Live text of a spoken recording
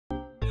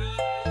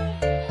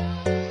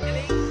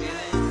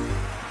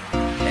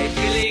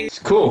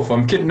Cool.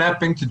 From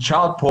kidnapping to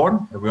child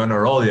porn, we're on a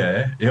roll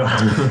here. Eh?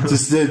 Yeah.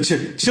 Just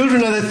the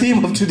children are the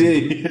theme of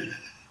today.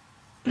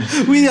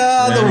 We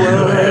are the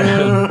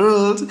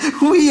world.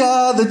 We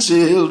are the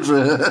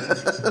children.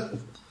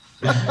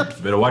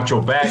 Better watch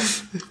your back.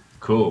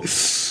 Cool.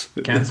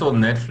 Cancel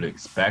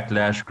Netflix.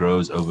 Backlash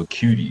grows over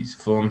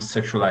Cuties. Film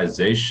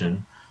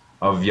sexualization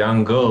of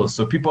young girls.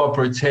 So people are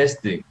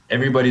protesting.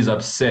 Everybody's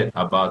upset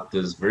about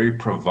this very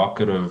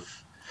provocative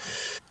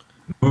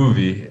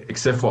movie,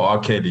 except for R.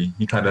 Kelly.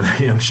 He kind of,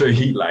 I'm sure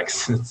he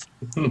likes it.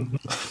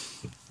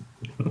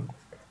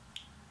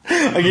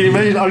 I can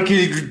imagine R.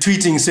 Kelly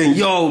tweeting saying,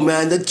 "Yo,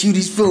 man, that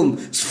Cuties film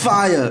is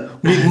fire.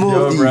 We need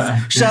more of these.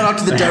 Bruh. Shout out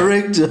to the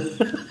director."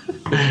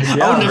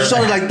 I wouldn't have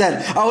shot it like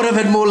that. I would have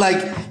had more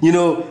like,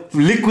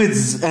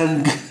 liquids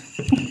and...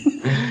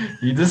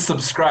 You just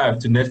subscribe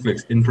to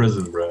Netflix in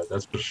prison, bro.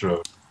 That's for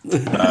sure.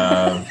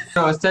 I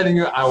was telling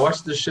you, I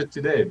watched this shit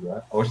today,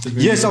 bro. I watched this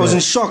movie Yes, today. I was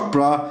in shock,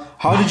 bro.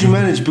 How did you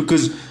manage?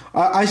 Because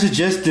I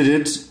suggested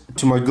it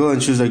to my girl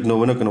and she was like, "No,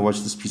 we're not going to watch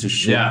this piece of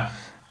shit." Yeah.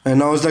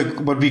 And I was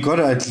like, "But we got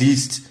to at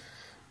least...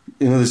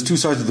 there's two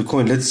sides of the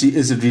coin. Let's see,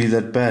 is it really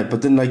that bad?"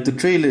 But then, like, the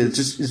trailer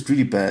is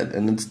really bad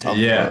and it's tough.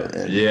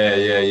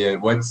 Yeah.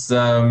 What's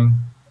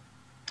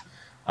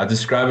I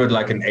describe it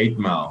like an 8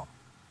 Mile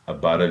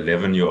about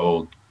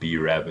 11-year-old B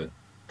rabbit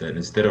that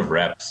instead of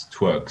raps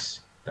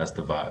twerks. That's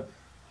the vibe.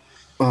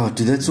 Oh,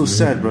 dude, that's so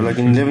sad, bro. Like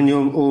an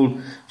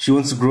 11-year-old, she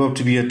wants to grow up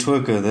to be a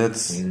twerker.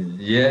 That's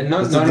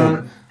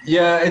No.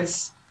 Yeah,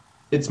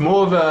 it's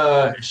more of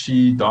a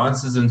she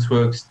dances and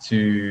twerks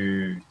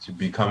to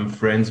become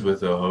friends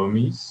with her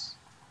homies,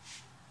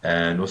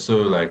 and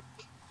also like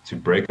to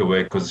break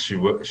away because she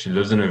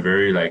lives in a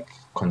very like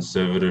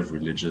conservative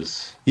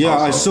religious. Yeah,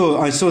 household.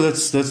 I saw.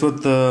 That's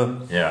what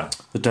the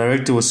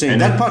director was saying.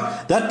 And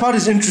that part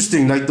is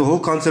interesting. Like the whole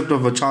concept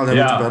of a child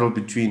having to battle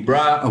between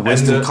a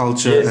Western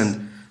culture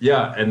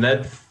and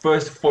that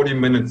first 40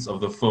 minutes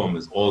of the film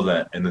is all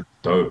that, and it's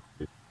dope.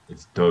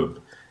 It's dope.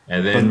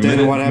 And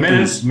then, what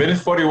happens? Minute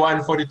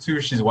 41, 42,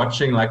 she's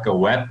watching like a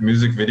WAP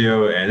music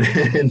video, and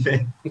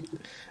then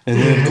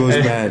it goes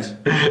bad.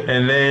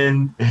 And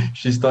then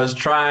she starts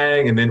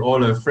trying, and then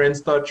all her friends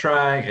start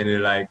trying, and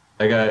then like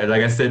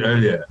I said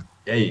earlier,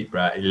 hey,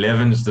 bro,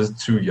 11 is just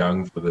too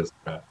young for this,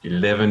 bro.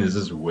 11 is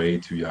just way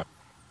too young.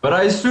 But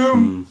I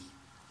assume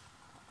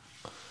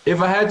if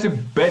I had to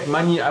bet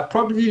money,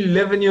 probably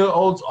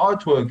 11-year-olds are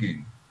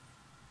twerking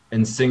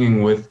and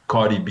singing with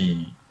Cardi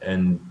B,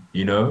 and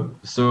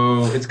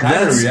so it's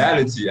kind of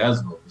reality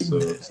as well. So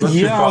it's not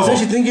too far I was off.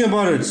 actually thinking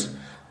about it.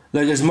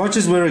 Like, as much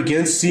as we're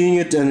against seeing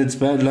it and it's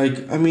bad,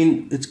 like, I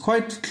mean, it's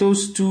quite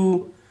close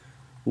to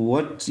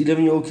what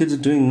 11-year-old kids are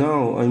doing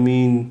now. I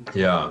mean,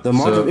 the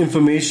amount of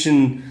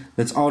information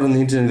that's out on the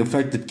internet, the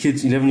fact that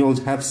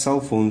 11-year-olds have cell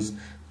phones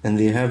and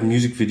they have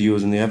music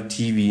videos and they have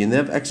TV and they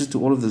have access to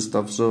all of this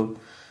stuff. So,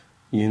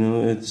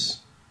 it's...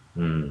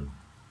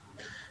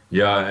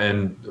 Yeah,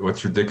 and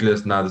what's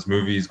ridiculous now, this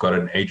movie's got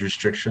an age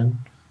restriction.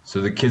 So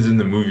the kids in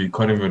the movie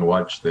can't even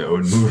watch their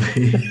own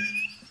movie.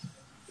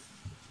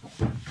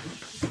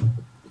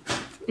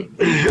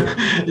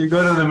 You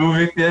go to the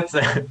movie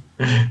theater.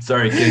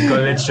 Sorry, kid,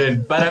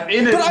 collection. But I'm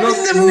in it. But I'm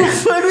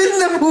in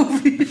the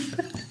movie.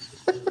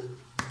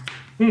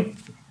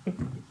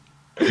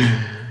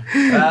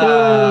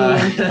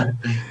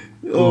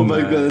 Oh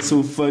my god, that's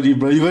so funny,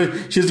 bro.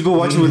 She has to go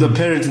watch it with her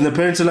parents, and the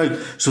parents are like,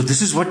 "So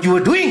this is what you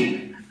were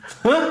doing,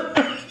 huh?"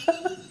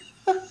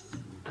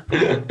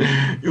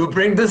 You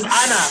bring this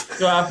honor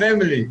to our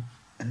family.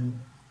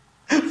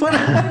 What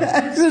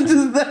accent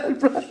is that,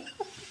 bro?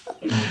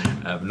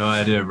 I have no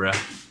idea, bro.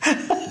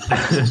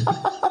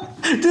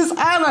 This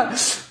honor.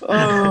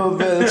 Oh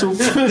man, that's so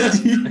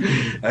funny.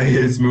 Okay,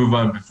 let's move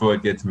on before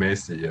it gets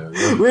messy, yo.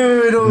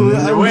 Wait,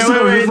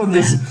 wait from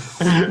this.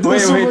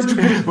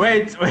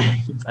 Wait.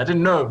 I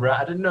didn't know, bro.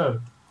 I didn't know.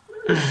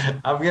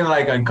 I'm getting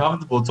like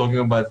uncomfortable talking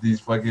about these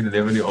fucking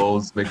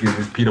 11-year-olds making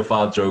these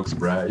pedophile jokes,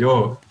 bro.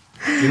 Yo,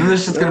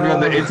 this shit's gonna be on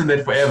the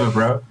internet forever,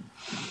 bro.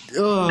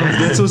 Oh,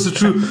 that's also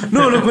true.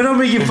 No, look, we're not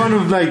making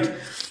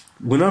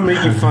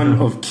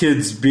fun of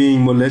kids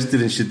being molested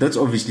and shit. That's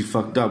obviously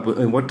fucked up.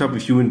 And what type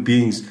of human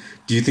beings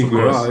do you think we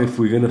are if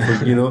we're gonna,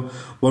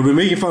 What we're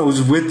making fun of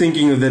is we're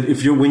thinking of that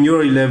when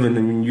you're 11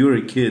 and when you're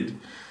a kid,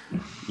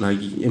 like,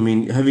 I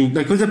mean,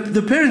 because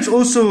the parents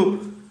also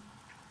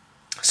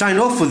signed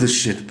off for this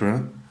shit,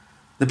 bro.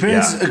 The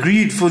parents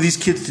agreed for these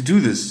kids to do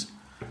this,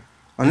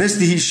 unless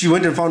she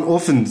went and found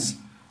orphans.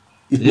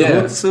 But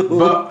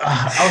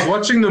I was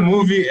watching the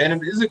movie, and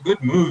it is a good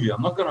movie.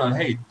 I'm not gonna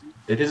hate.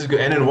 It is good,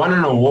 and it won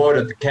an award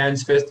at the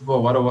Cannes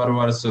Festival. What?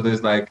 So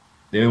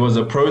there was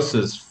a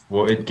process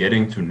for it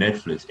getting to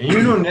Netflix, and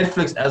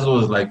Netflix as well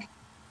is like,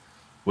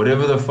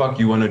 whatever the fuck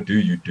you want to do,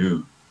 you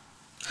do.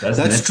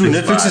 That's true.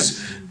 Netflix is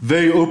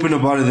very open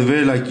about it. They're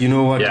very like, you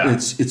know what? Yeah.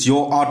 It's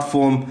your art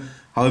form.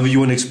 However you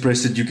want to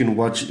express it, you can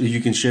watch.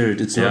 You can share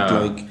it. It's not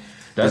like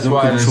that's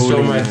why there's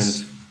so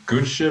much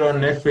good shit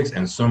on Netflix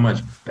and so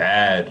much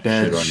bad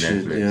shit on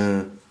Netflix.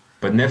 Yeah.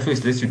 But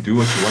Netflix lets you do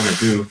what you want to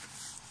do.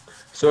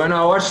 So and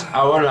I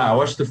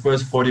watched the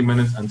first 40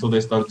 minutes until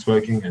they started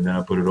twerking, and then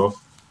I put it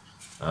off.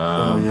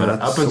 Oh But yeah,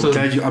 up I'm until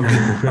glad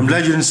I'm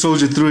glad you didn't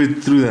soldier through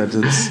that.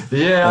 It's,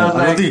 yeah, I was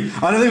like,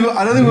 I don't think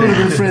we would have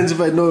been friends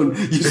if I'd known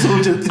you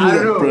soldiered through I don't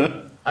that, know. bro.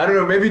 I don't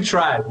know. Maybe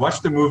try it.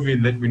 Watch the movie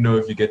and let me know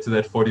if you get to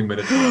that 40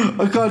 minute mark.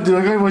 I can't do.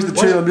 I can't watch the Watch.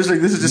 trailer. I'm just like,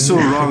 this is just so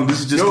wrong. This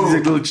is just No.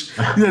 these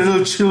are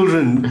little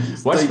children.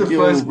 It's Watch like, the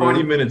yo, first bro.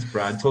 40 minutes,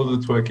 bro, until the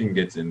twerking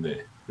gets in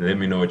there. Let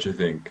me know what you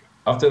think.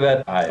 After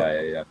that,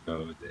 I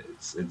know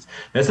it's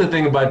that's the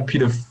thing about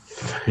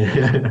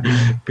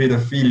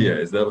pedophilia.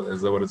 Is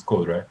that what it's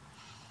called, right?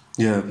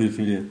 Yeah,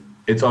 pedophilia.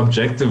 It's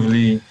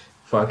objectively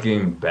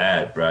fucking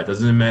bad, bro. It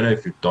doesn't matter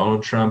if you're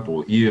Donald Trump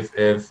or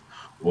EFF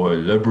or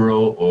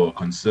liberal or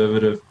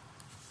conservative.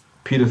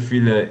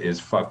 Pedophilia is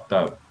fucked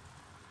up.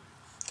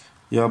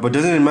 Yeah, but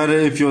doesn't it matter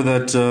if you're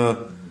that? I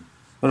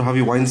don't know,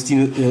 Harvey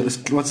Weinstein.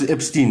 What's it,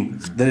 Epstein?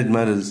 Then it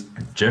matters.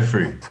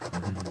 Jeffrey.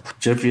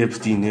 Jeffrey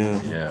Epstein. Yeah.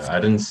 Yeah, I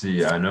didn't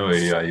see. I know.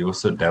 Yeah, he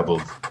also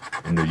dabbled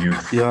in the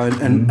youth. Yeah,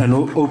 and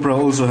Oprah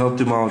also helped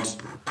him out.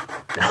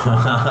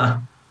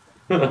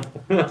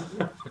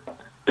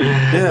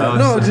 Yeah,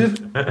 no, dude.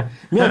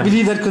 Me, I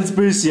believe that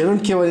conspiracy. I don't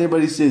care what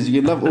anybody says.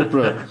 You can love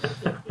Oprah.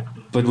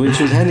 But when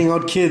she was handing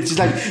out kids, she's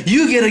like,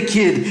 you get a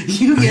kid,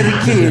 you get a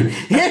kid,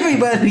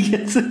 everybody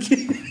gets a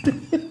kid.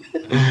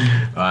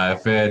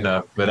 Fair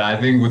enough. But I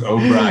think with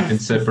Oprah, I can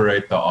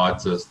separate the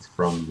artist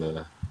from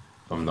the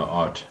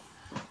art.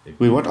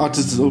 Wait, what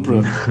artist is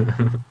Oprah?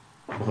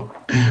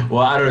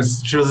 Well, I don't know.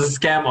 She was a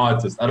scam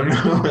artist. I don't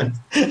know.